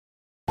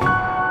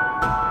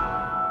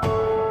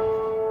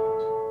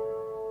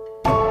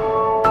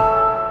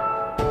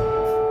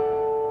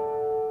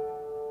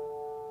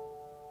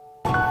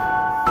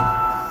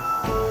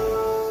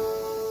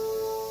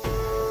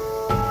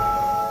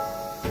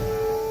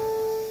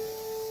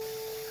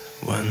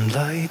When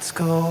lights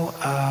go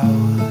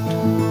out,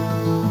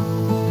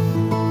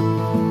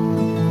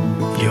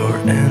 you're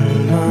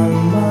in my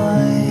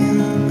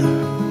mind.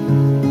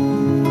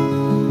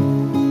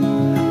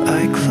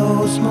 I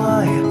close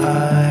my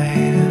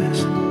eyes,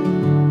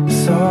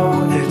 so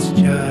it's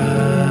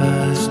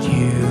just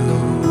you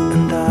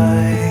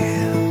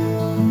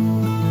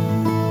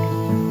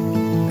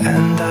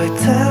and I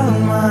tell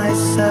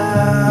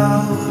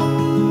myself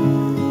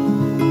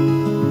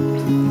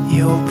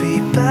you'll be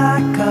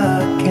back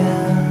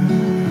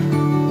again.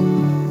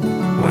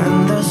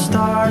 When the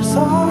stars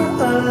are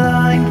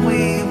aligned,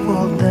 we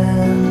will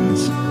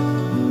dance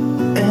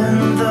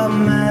in the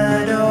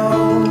meadow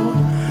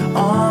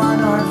on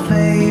our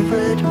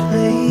favorite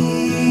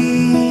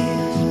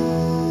place.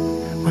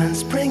 When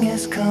spring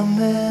is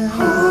coming,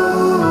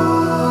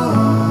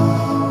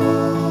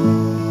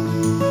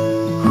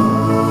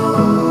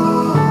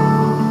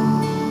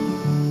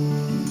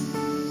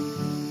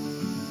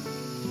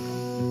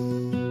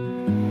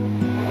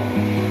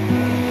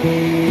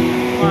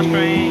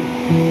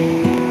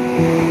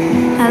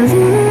 I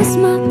lose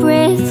my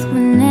breath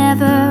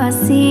whenever I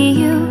see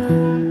you.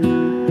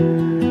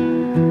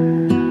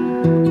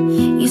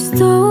 You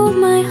stole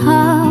my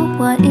heart,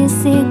 what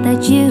is it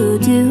that you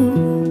do?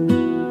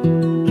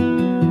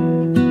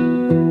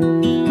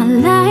 My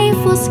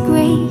life was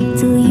great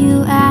till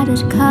you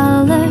added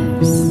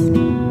colors.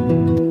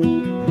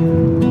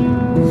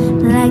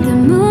 Like the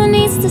moon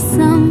needs the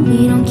sun,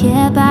 we don't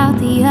care about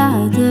the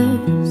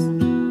others.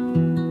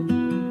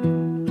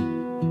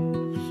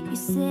 You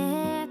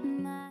set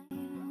my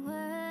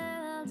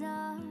world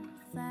on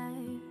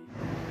fire.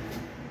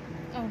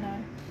 Oh no.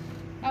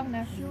 Oh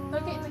no.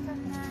 Don't get in the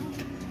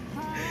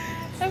car.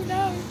 Oh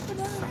no. Oh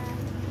no.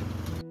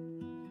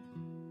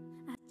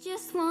 I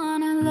just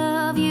wanna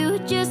love you,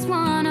 just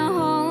wanna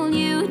hold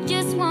you,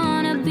 just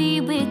wanna be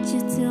with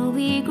you till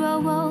we grow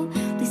old.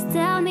 Please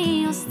tell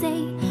me you'll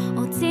stay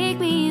or take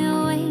me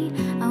away.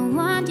 I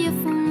want you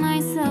for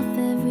myself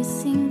every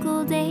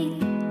single day.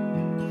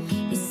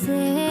 You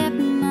set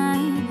my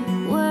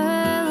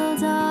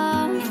world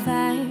on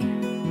fire.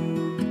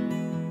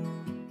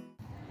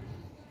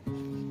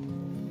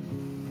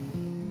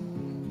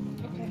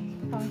 Okay.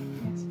 Hi.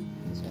 Yes.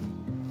 This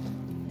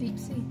one. Deep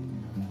sea.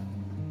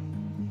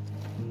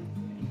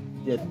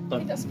 Yeah, It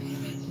don't. does.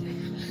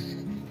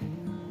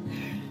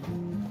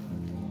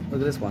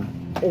 Look at this one.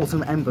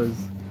 Autumn embers.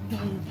 No,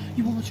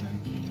 you are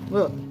joking.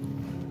 Look.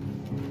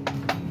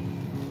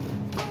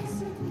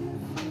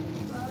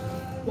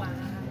 Wow.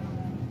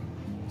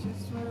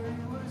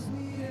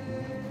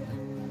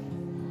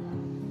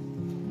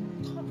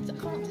 I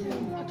can't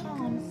tell. I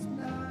can't.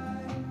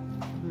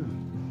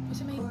 What do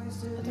you mean? I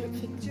don't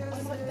think. I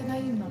like the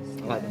name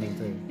though. I like the name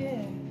too.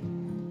 Yeah.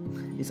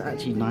 It's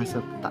actually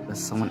nicer that there's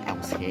someone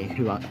else here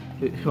who I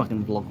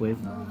can vlog with.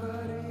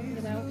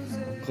 Without.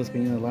 Because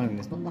being alone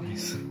is not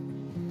nice.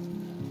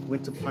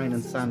 Winter plain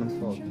and sand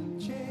and fog.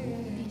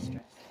 De-stress.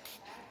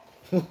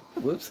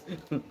 Whoops.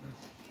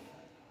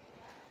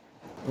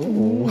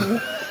 Ooh. I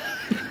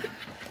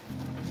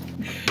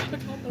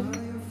can't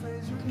believe.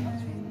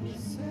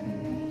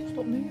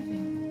 Stop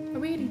moving. I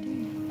really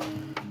do.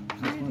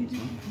 I really do.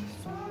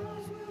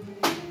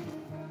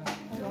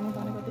 Hold on, I'm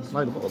gonna go this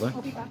Load way. of bottle though.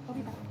 I'll be back. I'll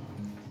be back.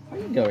 Where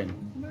are you going?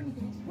 I'm only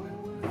going this way.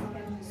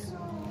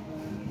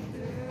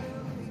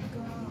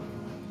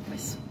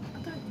 It's, I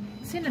don't,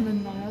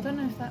 cinnamon though. I don't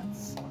know if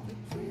that's.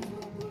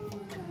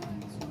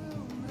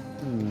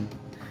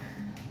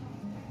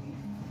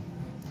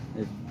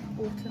 It,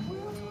 Autumn.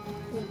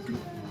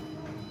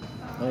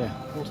 oh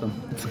yeah, awesome.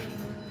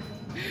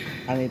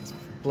 And it's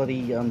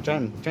bloody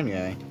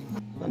January.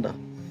 Thunder.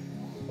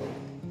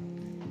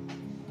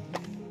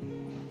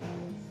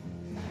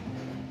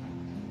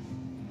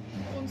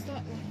 What one's that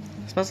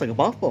one? It smells like a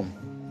bath bomb.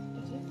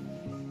 Does it?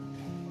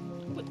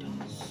 Oh, it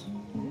does.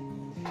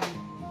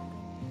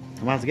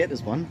 I'm about to get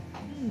this one.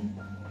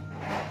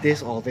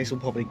 This will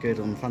probably be good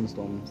on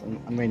thunderstorms and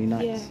rainy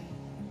nights.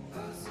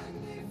 Yeah.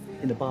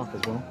 In the bath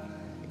as well.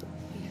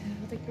 Yeah,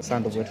 I think you're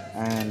Sandalwood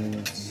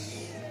and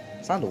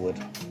sandalwood.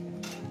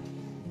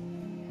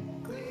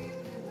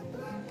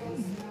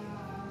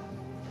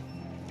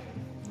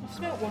 I've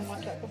smelt one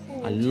like that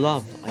before. I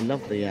love the I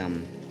love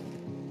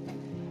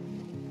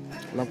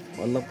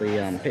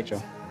the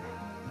picture.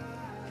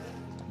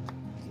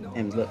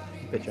 And look,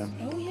 picture.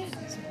 Oh yeah,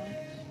 that's nice.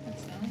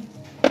 That's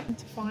nice. I need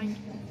to find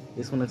one.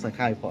 This one looks like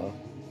Harry Potter.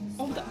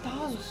 Oh, that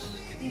does.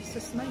 Yes,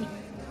 the snake.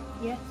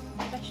 Yeah,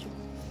 special.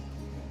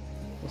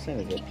 What's the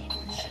name of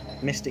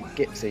it? Mystic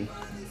Gypsy.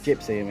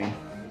 Gypsy, I mean.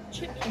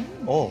 Chip.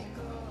 Oh,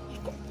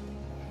 You've got.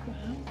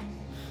 Wow.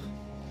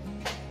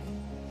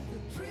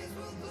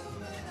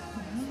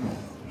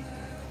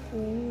 Wow.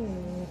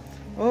 Oh.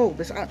 oh,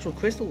 there's actual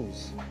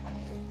crystals.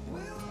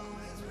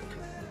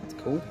 That's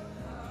cool.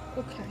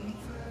 Okay.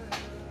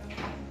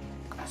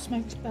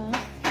 Smoked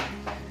bath.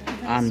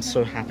 I'm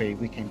so happy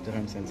we came to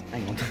Homesense.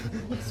 Hang on.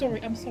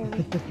 Sorry, I'm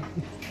sorry.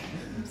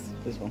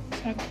 This one.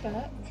 Smoked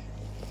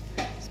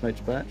birch.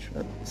 Smoked birch.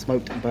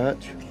 Smoked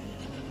birch.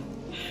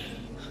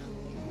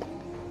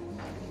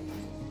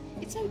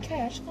 It's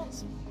okay. I just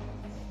can't.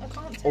 I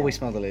can't tell. Always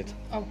smell the lid.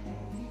 Oh.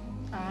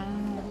 Ah,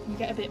 you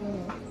get a bit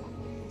more.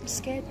 I'm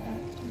scared back.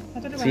 I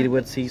don't know See where. the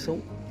word sea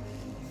salt?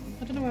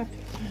 I don't know where.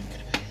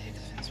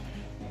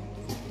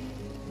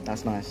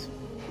 That's nice.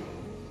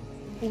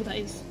 Oh, that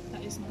is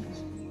nice.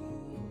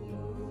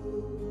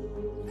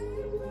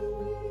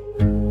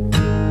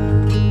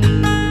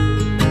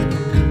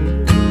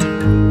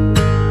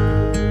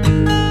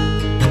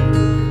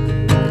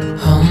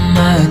 Oh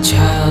my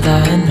child, I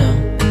know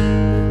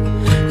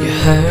you're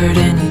hurt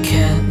and you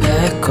can't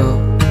let go.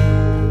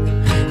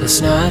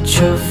 It's not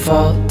your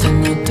fault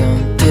and you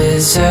don't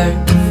deserve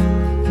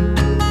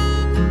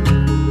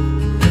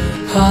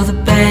all the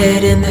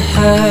bad and the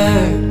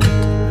hurt.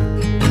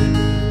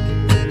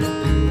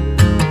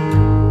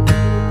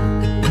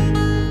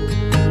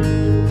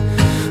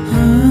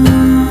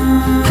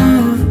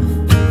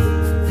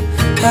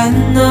 I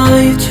know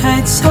you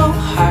tried so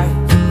hard.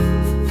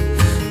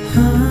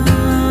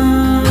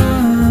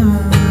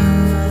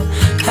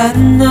 I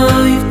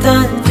know you've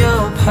done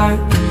your part.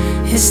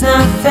 It's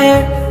not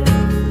fair.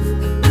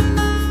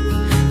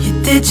 You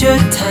did your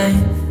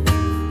time.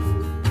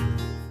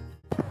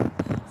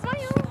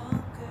 Smile!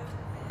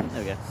 There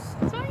we go.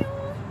 Smile!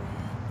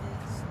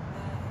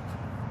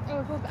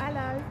 Oh,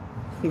 hello.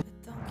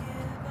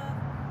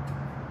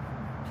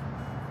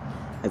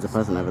 There's a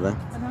person over there.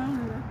 I know.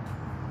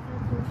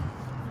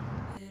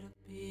 It'll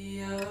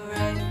be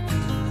alright.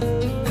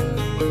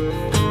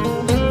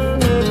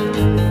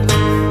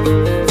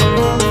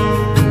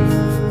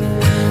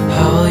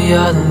 All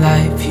your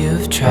life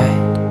you've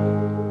tried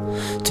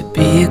to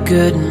be a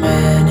good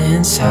man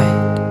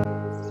inside.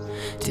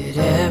 Did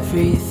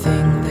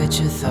everything that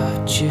you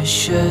thought you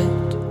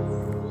should.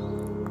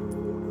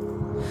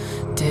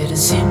 Didn't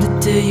seem to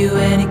do you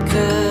any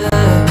good.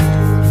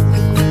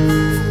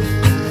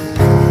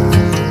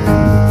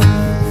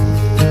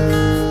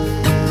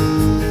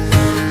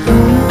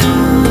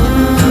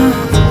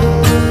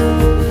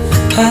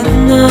 I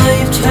know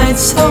you've tried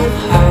so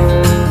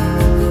hard.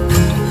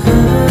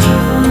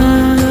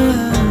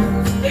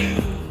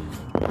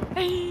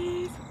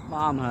 Please! My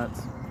arm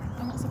hurts.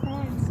 I'm not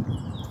surprised.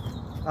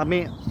 I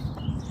mean,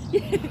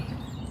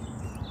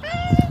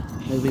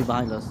 nobody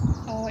behind us.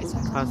 Oh, it's so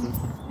Person.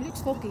 It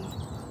looks foggy.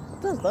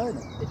 It does, don't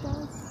it? It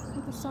does.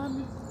 With the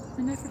sun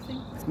and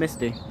everything. It's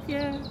misty.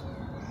 Yeah.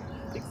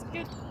 Looks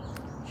good.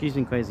 She's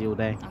been crazy all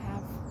day. I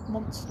have.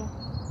 Monster.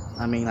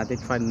 I mean, I did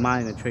try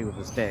mining a tree with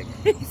a stick.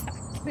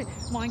 Exactly.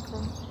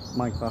 Minecraft.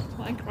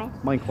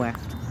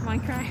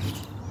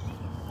 Minecraft.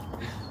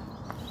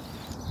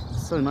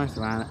 It's so nice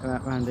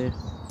around here.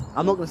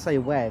 I'm not going to say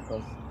where,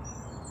 because...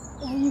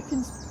 Oh, you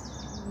can...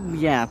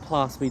 Yeah,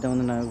 plus we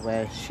don't know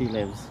where she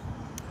lives.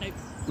 Nope.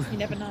 You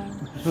never know.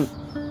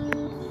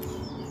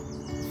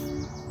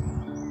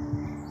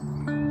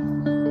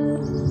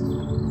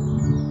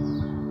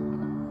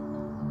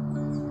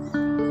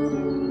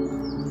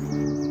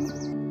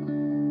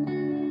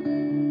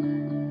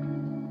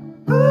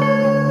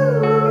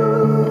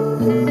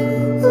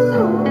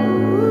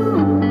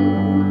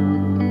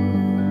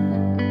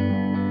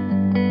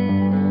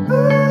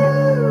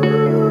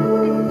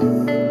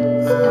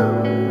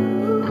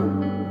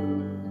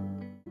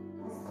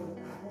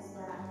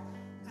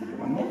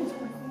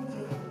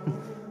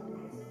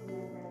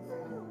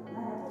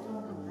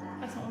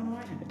 That's not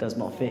alright. It does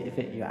not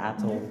fit you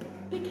at all.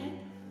 Okay.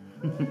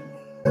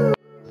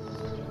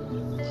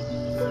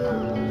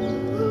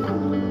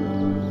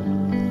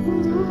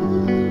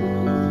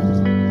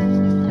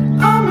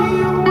 I'm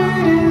here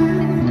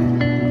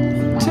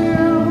waiting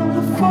till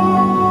the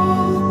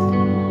fall.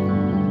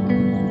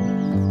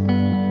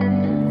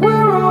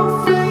 We're all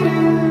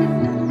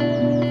fading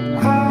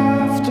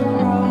after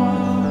all.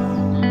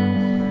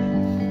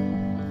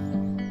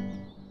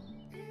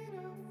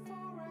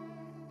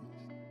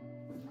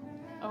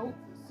 Oh.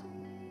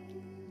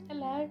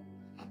 Hello.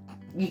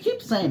 You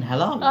keep saying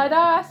hello. I know,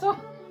 I saw.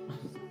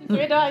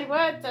 You know your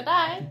word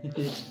today.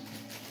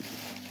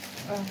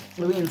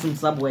 We're eating some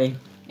Subway.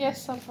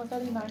 Yes, that's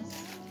very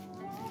nice.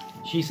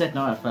 She said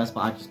no at first,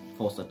 but I just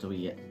forced her to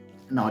eat it.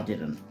 No, I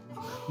didn't.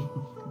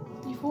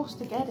 You forced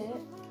to get it.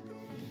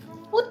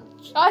 What?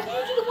 I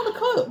thought you didn't want to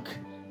cook.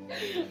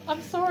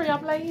 I'm sorry,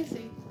 I'm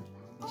lazy.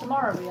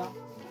 Tomorrow we are.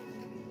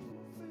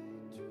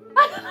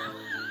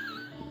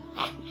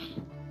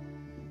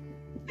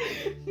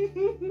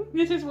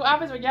 This is what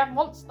happens when you have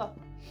Monster.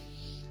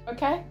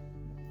 Okay?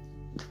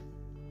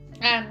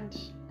 And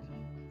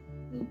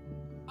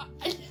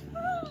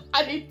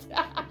I need to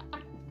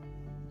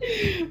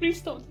please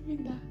stop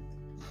doing that.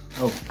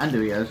 Oh, and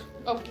Doritos.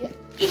 Oh yeah.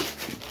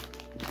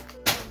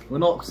 We're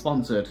not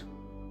sponsored.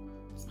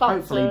 Sponsored.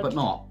 Hopefully, but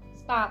not.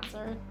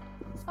 Sponsored.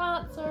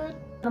 Sponsored.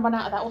 I'm gonna run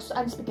out of that also,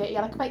 and spaghetti.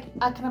 And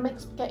can I make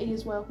spaghetti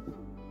as well?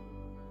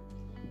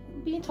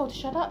 I'm being told to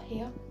shut up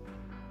here.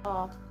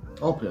 Oh.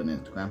 I'll put it on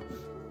Instagram.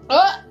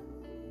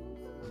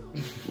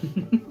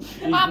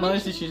 These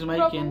noises she's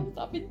making.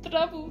 I'm in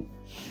trouble.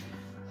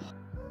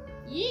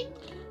 Yeet.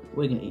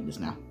 We're gonna eat this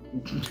now.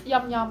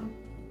 Yum yum.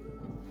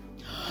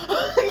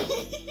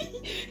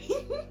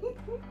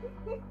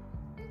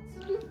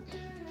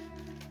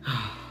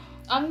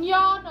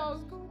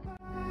 Agnano.